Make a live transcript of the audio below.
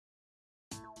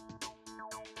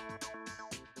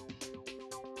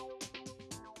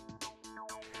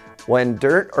When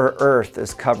dirt or earth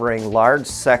is covering large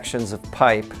sections of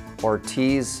pipe or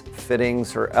tees,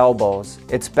 fittings, or elbows,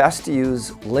 it's best to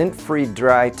use lint-free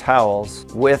dry towels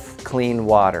with clean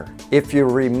water. If you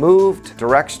removed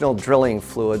directional drilling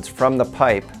fluids from the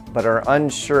pipe but are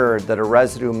unsure that a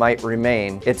residue might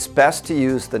remain, it's best to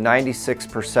use the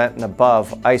 96% and above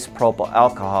isopropyl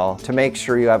alcohol to make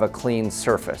sure you have a clean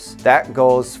surface. That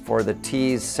goes for the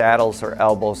tees, saddles, or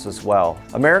elbows as well.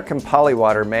 American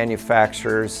Polywater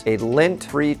manufactures a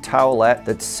lint-free towelette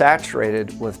that's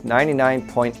saturated with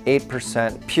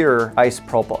 99.8% pure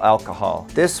isopropyl alcohol.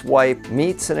 This wipe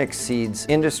meets and exceeds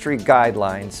industry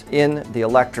guidelines in the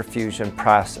Electrofusion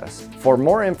process. For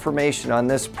more information on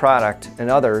this product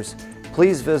and others,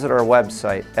 please visit our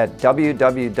website at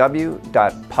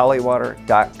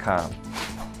www.polywater.com.